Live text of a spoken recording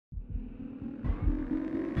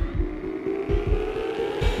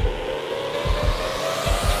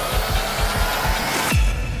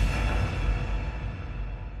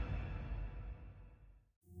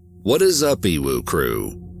What is up, Iwu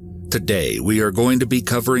crew? Today we are going to be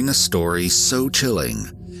covering a story so chilling,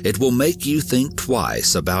 it will make you think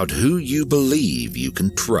twice about who you believe you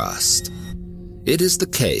can trust. It is the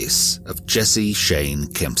case of Jesse Shane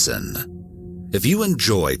Kempson. If you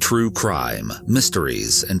enjoy true crime,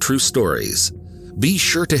 mysteries, and true stories, be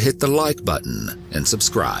sure to hit the like button and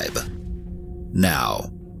subscribe. Now,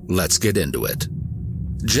 let's get into it.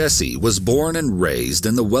 Jesse was born and raised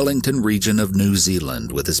in the Wellington region of New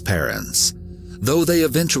Zealand with his parents, though they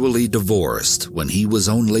eventually divorced when he was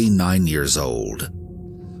only 9 years old.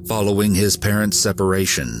 Following his parents'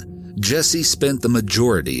 separation, Jesse spent the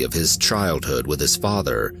majority of his childhood with his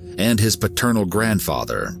father and his paternal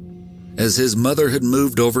grandfather, as his mother had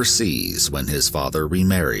moved overseas when his father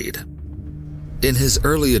remarried. In his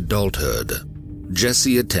early adulthood,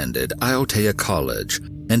 Jesse attended Aotea College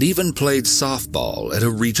and even played softball at a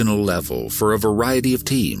regional level for a variety of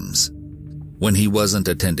teams. When he wasn't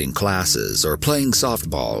attending classes or playing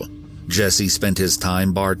softball, Jesse spent his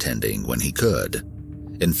time bartending when he could.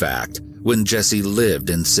 In fact, when Jesse lived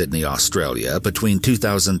in Sydney, Australia between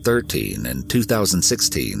 2013 and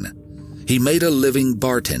 2016, he made a living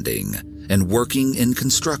bartending and working in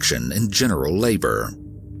construction and general labor.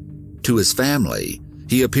 To his family,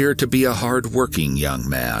 he appeared to be a hard-working young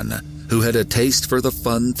man who had a taste for the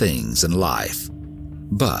fun things in life.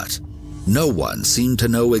 But no one seemed to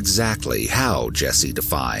know exactly how Jesse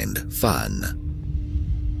defined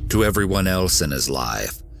fun. To everyone else in his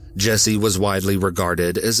life, Jesse was widely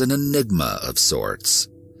regarded as an enigma of sorts.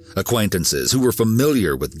 Acquaintances who were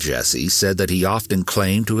familiar with Jesse said that he often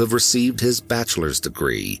claimed to have received his bachelor's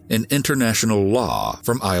degree in international law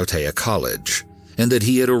from Aotea College, and that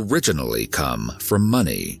he had originally come from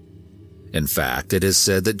money. In fact, it is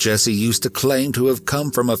said that Jesse used to claim to have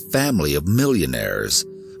come from a family of millionaires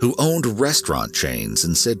who owned restaurant chains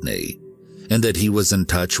in Sydney, and that he was in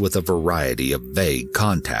touch with a variety of vague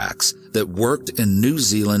contacts that worked in New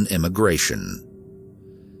Zealand immigration.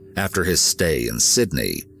 After his stay in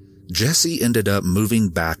Sydney, Jesse ended up moving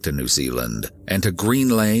back to New Zealand and to Green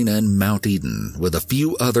Lane and Mount Eden with a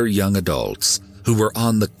few other young adults who were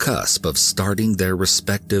on the cusp of starting their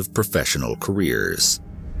respective professional careers.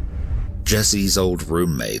 Jesse's old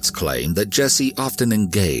roommates claimed that Jesse often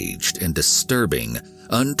engaged in disturbing,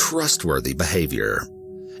 untrustworthy behavior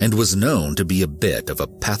and was known to be a bit of a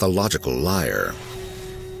pathological liar.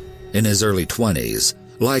 In his early 20s,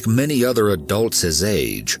 like many other adults his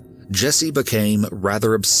age, Jesse became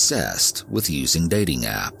rather obsessed with using dating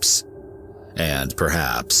apps. And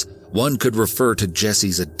perhaps one could refer to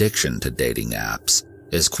Jesse's addiction to dating apps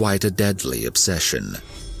as quite a deadly obsession.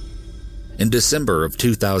 In December of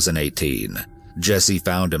 2018, Jesse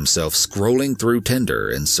found himself scrolling through Tinder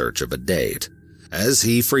in search of a date, as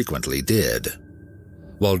he frequently did.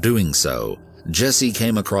 While doing so, Jesse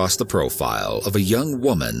came across the profile of a young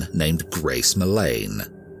woman named Grace Mullane.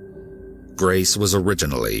 Grace was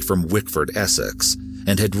originally from Wickford, Essex,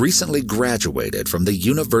 and had recently graduated from the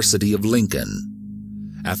University of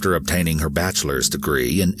Lincoln. After obtaining her bachelor's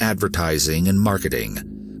degree in advertising and marketing,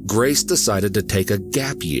 Grace decided to take a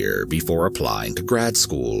gap year before applying to grad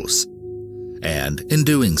schools. And in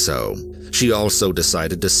doing so, she also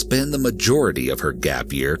decided to spend the majority of her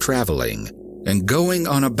gap year traveling and going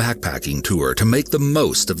on a backpacking tour to make the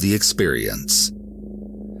most of the experience.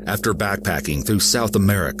 After backpacking through South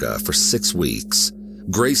America for 6 weeks,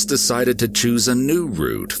 Grace decided to choose a new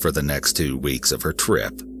route for the next 2 weeks of her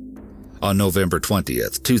trip. On November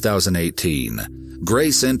 20th, 2018,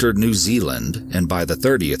 Grace entered New Zealand, and by the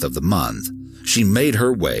 30th of the month, she made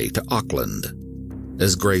her way to Auckland.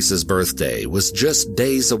 As Grace's birthday was just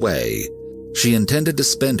days away, she intended to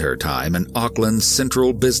spend her time in Auckland's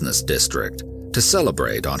central business district to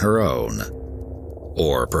celebrate on her own.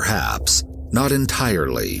 Or perhaps not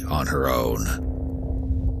entirely on her own.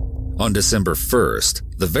 On December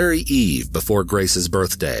 1st, the very eve before Grace's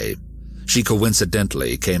birthday, she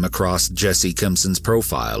coincidentally came across Jesse Kempson's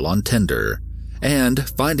profile on Tinder, and,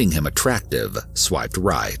 finding him attractive, swiped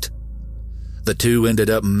right. The two ended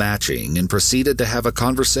up matching and proceeded to have a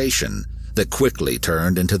conversation that quickly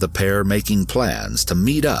turned into the pair making plans to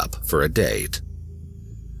meet up for a date.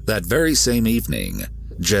 That very same evening,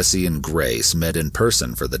 Jesse and Grace met in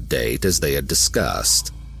person for the date as they had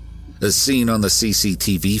discussed. As seen on the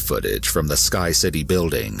CCTV footage from the Sky City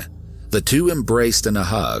building, the two embraced in a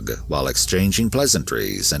hug while exchanging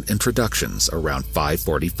pleasantries and introductions around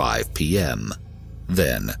 5:45 p.m.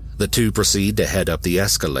 Then, the two proceed to head up the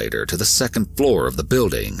escalator to the second floor of the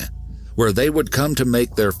building, where they would come to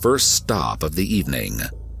make their first stop of the evening,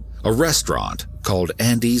 a restaurant called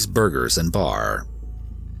Andy's Burgers and Bar.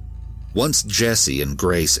 Once Jesse and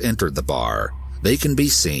Grace entered the bar, they can be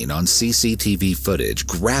seen on CCTV footage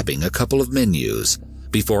grabbing a couple of menus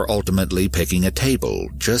before ultimately picking a table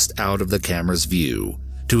just out of the camera's view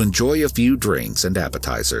to enjoy a few drinks and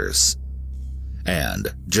appetizers.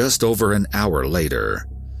 And just over an hour later,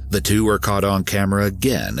 the two are caught on camera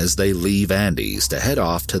again as they leave Andy's to head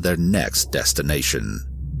off to their next destination.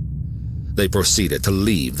 They proceeded to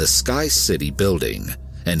leave the Sky City building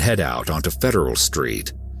and head out onto Federal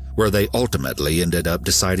Street, where they ultimately ended up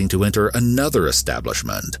deciding to enter another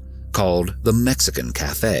establishment called the Mexican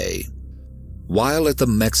Cafe. While at the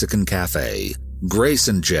Mexican Cafe, Grace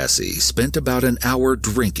and Jesse spent about an hour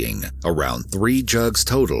drinking around 3 jugs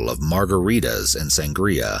total of margaritas and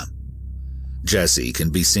sangria. Jesse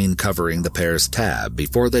can be seen covering the pair's tab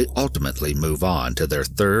before they ultimately move on to their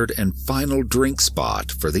third and final drink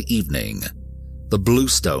spot for the evening, the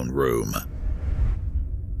Bluestone Room.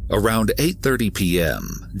 Around 8:30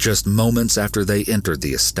 p.m., just moments after they entered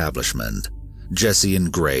the establishment, Jesse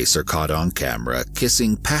and Grace are caught on camera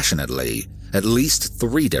kissing passionately at least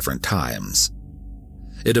 3 different times.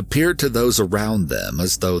 It appeared to those around them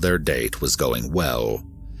as though their date was going well,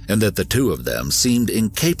 and that the two of them seemed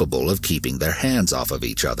incapable of keeping their hands off of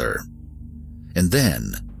each other. And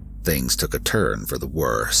then, things took a turn for the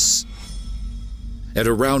worse. At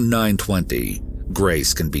around 9:20,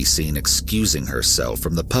 Grace can be seen excusing herself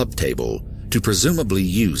from the pub table to presumably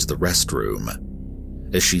use the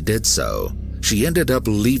restroom. As she did so, she ended up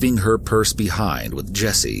leaving her purse behind with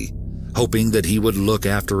Jesse, hoping that he would look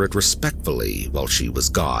after it respectfully while she was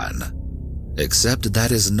gone. Except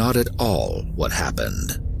that is not at all what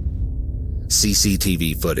happened.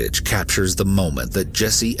 CCTV footage captures the moment that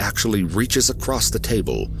Jesse actually reaches across the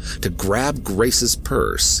table to grab Grace's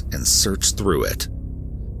purse and search through it.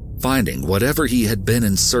 Finding whatever he had been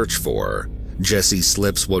in search for, Jesse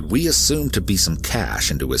slips what we assume to be some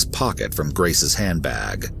cash into his pocket from Grace's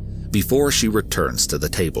handbag before she returns to the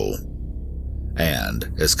table.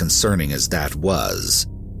 And, as concerning as that was,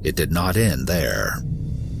 it did not end there.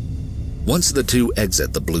 Once the two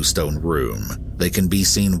exit the Bluestone Room, they can be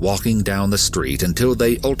seen walking down the street until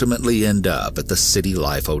they ultimately end up at the City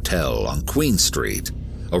Life Hotel on Queen Street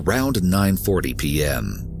around 9:40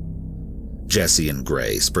 p.m. Jesse and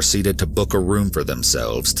Grace proceeded to book a room for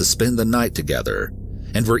themselves to spend the night together,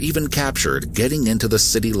 and were even captured getting into the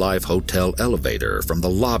City Life Hotel elevator from the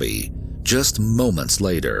lobby just moments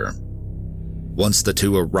later. Once the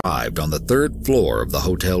two arrived on the 3rd floor of the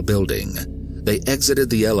hotel building, they exited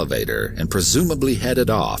the elevator and presumably headed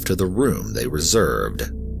off to the room they reserved.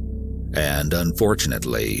 And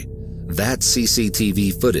unfortunately, that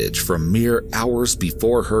CCTV footage from mere hours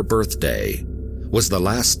before her birthday was the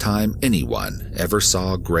last time anyone ever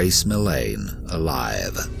saw Grace Millane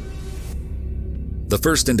alive. The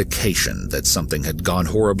first indication that something had gone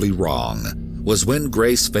horribly wrong was when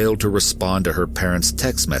Grace failed to respond to her parents'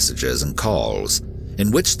 text messages and calls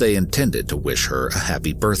in which they intended to wish her a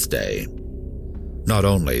happy birthday. Not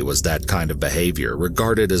only was that kind of behavior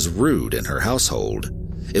regarded as rude in her household,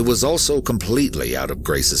 it was also completely out of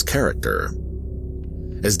Grace's character.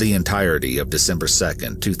 As the entirety of December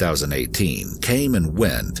 2nd, 2018 came and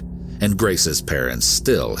went, and Grace's parents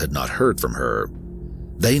still had not heard from her,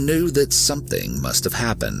 they knew that something must have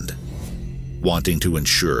happened. Wanting to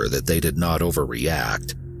ensure that they did not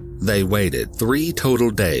overreact, they waited 3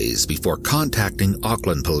 total days before contacting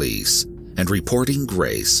Auckland police and reporting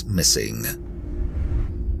Grace missing.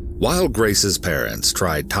 While Grace's parents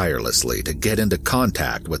tried tirelessly to get into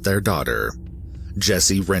contact with their daughter,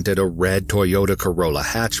 Jesse rented a red Toyota Corolla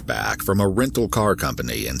hatchback from a rental car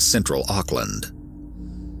company in central Auckland.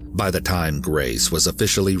 By the time Grace was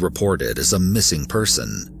officially reported as a missing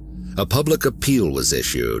person, a public appeal was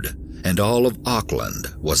issued, and all of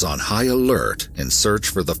Auckland was on high alert in search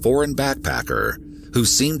for the foreign backpacker who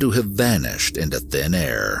seemed to have vanished into thin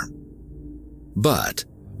air. But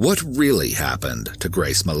what really happened to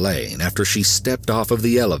Grace Millane after she stepped off of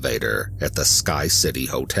the elevator at the Sky City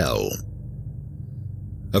Hotel?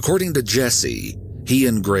 According to Jesse, he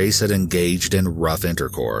and Grace had engaged in rough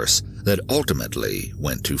intercourse that ultimately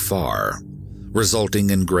went too far, resulting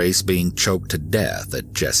in Grace being choked to death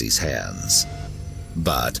at Jesse's hands.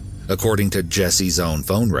 But, according to Jesse's own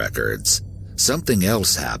phone records, something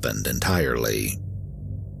else happened entirely.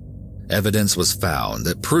 Evidence was found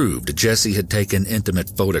that proved Jesse had taken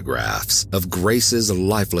intimate photographs of Grace's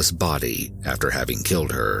lifeless body after having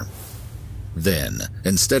killed her. Then,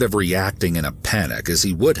 instead of reacting in a panic as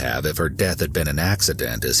he would have if her death had been an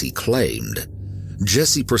accident as he claimed,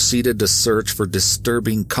 Jesse proceeded to search for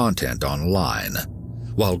disturbing content online,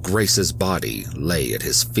 while Grace's body lay at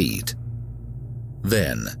his feet.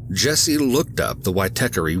 Then, Jesse looked up the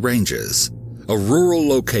Waitakere Ranges, a rural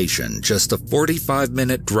location just a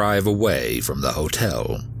 45-minute drive away from the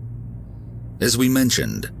hotel. As we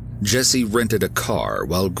mentioned, Jesse rented a car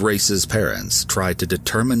while Grace's parents tried to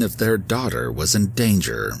determine if their daughter was in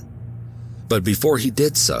danger. But before he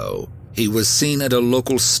did so, he was seen at a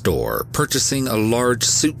local store purchasing a large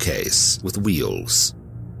suitcase with wheels.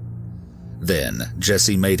 Then,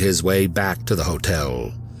 Jesse made his way back to the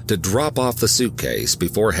hotel to drop off the suitcase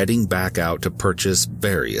before heading back out to purchase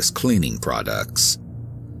various cleaning products.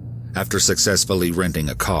 After successfully renting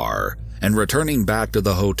a car and returning back to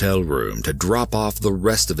the hotel room to drop off the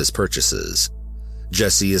rest of his purchases,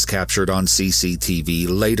 Jesse is captured on CCTV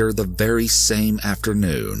later the very same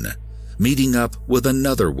afternoon, meeting up with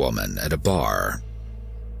another woman at a bar.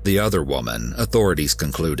 The other woman, authorities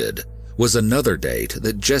concluded, was another date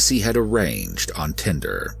that Jesse had arranged on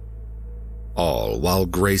Tinder. All while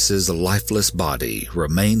Grace's lifeless body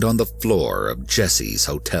remained on the floor of Jesse's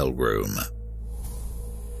hotel room.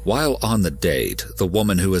 While on the date, the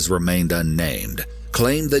woman who has remained unnamed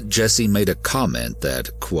claimed that Jesse made a comment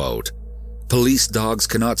that, quote, "Police dogs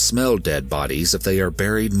cannot smell dead bodies if they are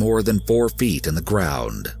buried more than 4 feet in the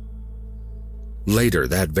ground." Later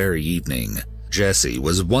that very evening, Jesse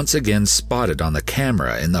was once again spotted on the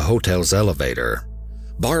camera in the hotel's elevator,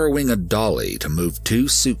 borrowing a dolly to move 2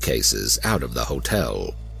 suitcases out of the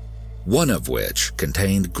hotel, one of which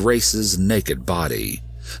contained Grace's naked body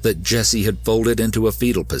that Jesse had folded into a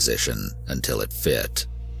fetal position until it fit.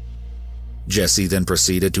 Jesse then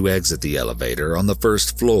proceeded to exit the elevator on the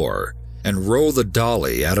first floor and roll the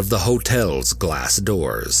dolly out of the hotel's glass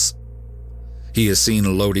doors. He is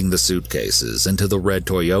seen loading the suitcases into the red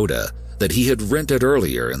Toyota that he had rented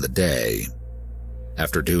earlier in the day.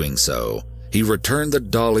 After doing so, he returned the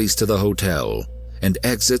dollies to the hotel and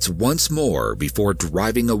exits once more before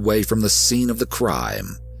driving away from the scene of the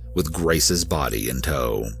crime with Grace's body in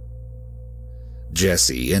tow.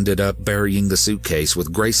 Jesse ended up burying the suitcase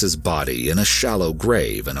with Grace's body in a shallow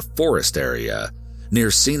grave in a forest area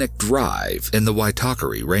near Scenic Drive in the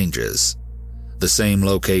Waitakere Ranges, the same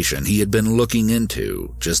location he had been looking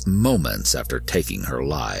into just moments after taking her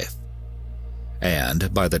life.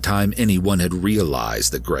 And by the time anyone had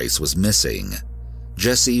realized that Grace was missing,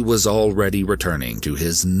 Jesse was already returning to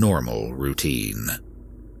his normal routine.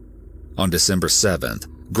 On December 7th,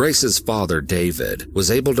 Grace's father, David, was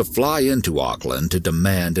able to fly into Auckland to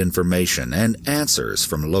demand information and answers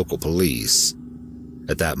from local police.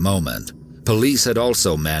 At that moment, police had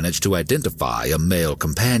also managed to identify a male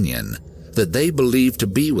companion that they believed to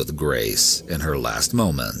be with Grace in her last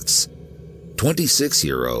moments,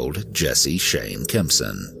 26-year-old Jesse Shane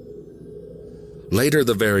Kempson. Later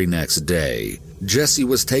the very next day, Jesse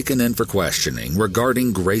was taken in for questioning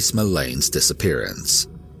regarding Grace Millane's disappearance.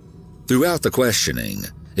 Throughout the questioning,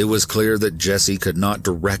 it was clear that Jesse could not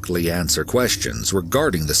directly answer questions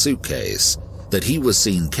regarding the suitcase that he was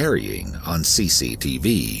seen carrying on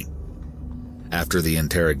CCTV. After the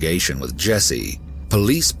interrogation with Jesse,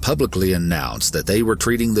 police publicly announced that they were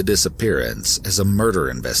treating the disappearance as a murder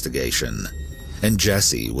investigation, and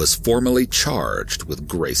Jesse was formally charged with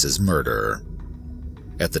Grace's murder.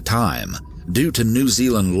 At the time, due to New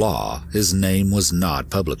Zealand law, his name was not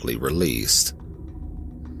publicly released.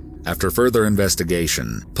 After further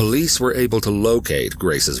investigation, police were able to locate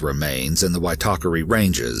Grace's remains in the Waitakere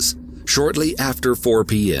Ranges shortly after 4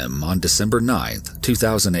 p.m. on December 9th,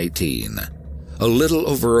 2018, a little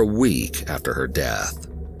over a week after her death.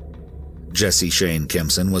 Jesse Shane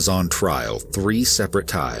Kempson was on trial 3 separate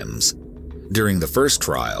times. During the first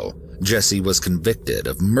trial, Jesse was convicted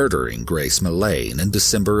of murdering Grace Millane in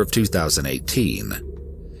December of 2018.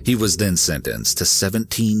 He was then sentenced to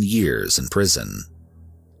 17 years in prison.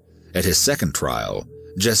 At his second trial,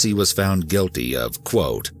 Jesse was found guilty of,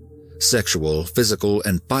 quote, sexual, physical,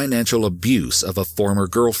 and financial abuse of a former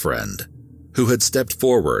girlfriend who had stepped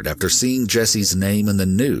forward after seeing Jesse's name in the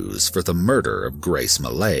news for the murder of Grace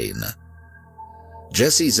Millane.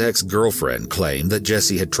 Jesse's ex-girlfriend claimed that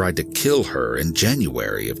Jesse had tried to kill her in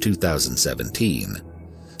January of 2017,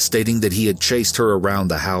 stating that he had chased her around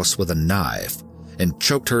the house with a knife and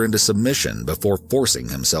choked her into submission before forcing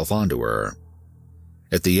himself onto her.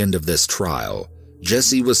 At the end of this trial,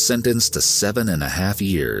 Jesse was sentenced to 7.5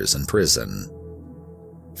 years in prison.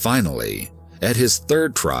 Finally, at his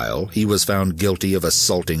third trial, he was found guilty of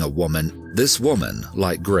assaulting a woman. This woman,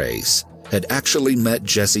 like Grace, had actually met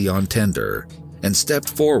Jesse on Tinder and stepped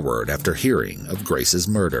forward after hearing of Grace's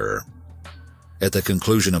murder. At the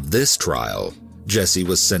conclusion of this trial, Jesse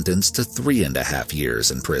was sentenced to 3.5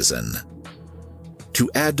 years in prison.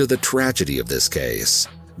 To add to the tragedy of this case,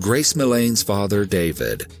 Grace Millane's father,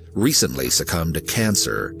 David, recently succumbed to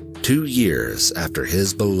cancer 2 years after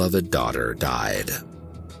his beloved daughter died.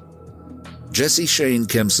 Jesse Shane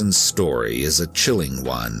Kempson's story is a chilling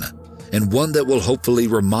one, and one that will hopefully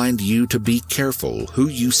remind you to be careful who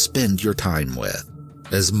you spend your time with,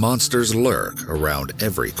 as monsters lurk around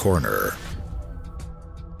every corner.